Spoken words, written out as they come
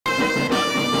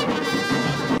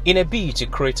In a bid to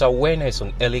create awareness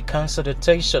on early cancer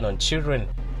detection on children,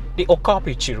 the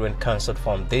Okapi Children Cancer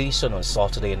Foundation on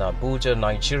Saturday in Abuja,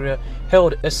 Nigeria,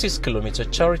 held a 6-kilometer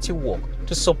charity walk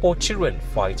to support children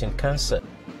fighting cancer.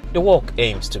 The walk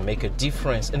aims to make a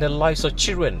difference in the lives of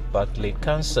children battling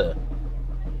cancer.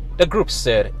 The group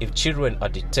said if children are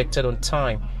detected on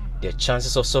time, their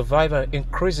chances of survival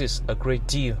increases a great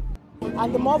deal.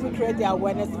 And the more we create the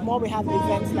awareness, the more we have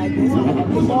events like this,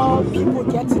 the more people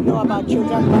get to know about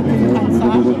children battling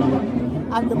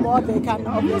cancer, and the more they can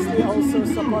obviously also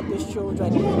support these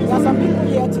children. There are some people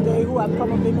here today who have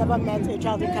probably never met a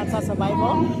childhood cancer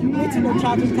survivor. Meeting a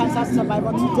childhood cancer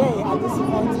survivor today at this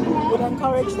event would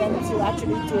encourage them to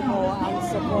actually do more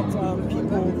and support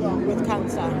people with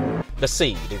cancer. They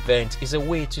say the event is a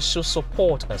way to show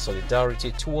support and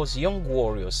solidarity towards young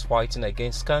warriors fighting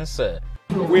against cancer.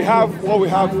 We have what we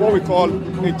call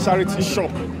a charity shop.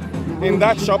 In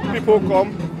that shop, people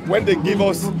come. When they give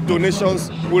us donations,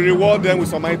 we reward them with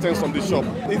some items from the shop.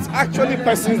 It's actually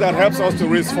persons that helps us to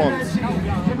raise funds.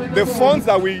 The funds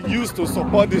that we use to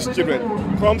support these children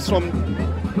comes from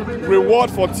reward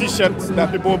for t-shirts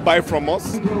that people buy from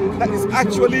us. That is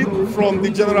actually from the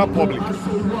general public.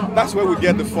 That's where we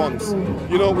get the funds.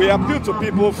 You know, we appeal to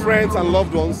people, friends and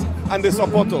loved ones, and they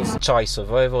support us. Child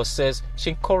survivor says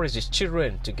she encourages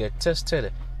children to get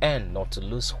tested and not to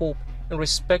lose hope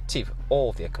irrespective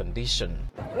of their condition.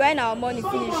 When our money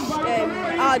finished,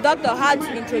 our doctor had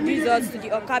to introduce us to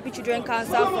the Okapi Children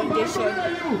Cancer Foundation.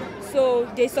 So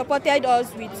they supported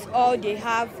us with all they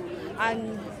have,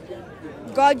 and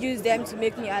God used them to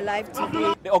make me alive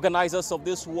today. The organizers of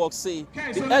this walk say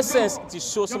the essence is to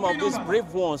show some of these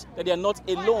brave ones that they are not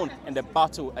alone in the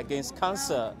battle against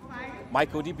cancer.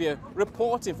 Michael Dibia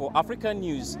reporting for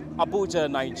Africanews, Abuja,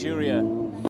 Nigeria.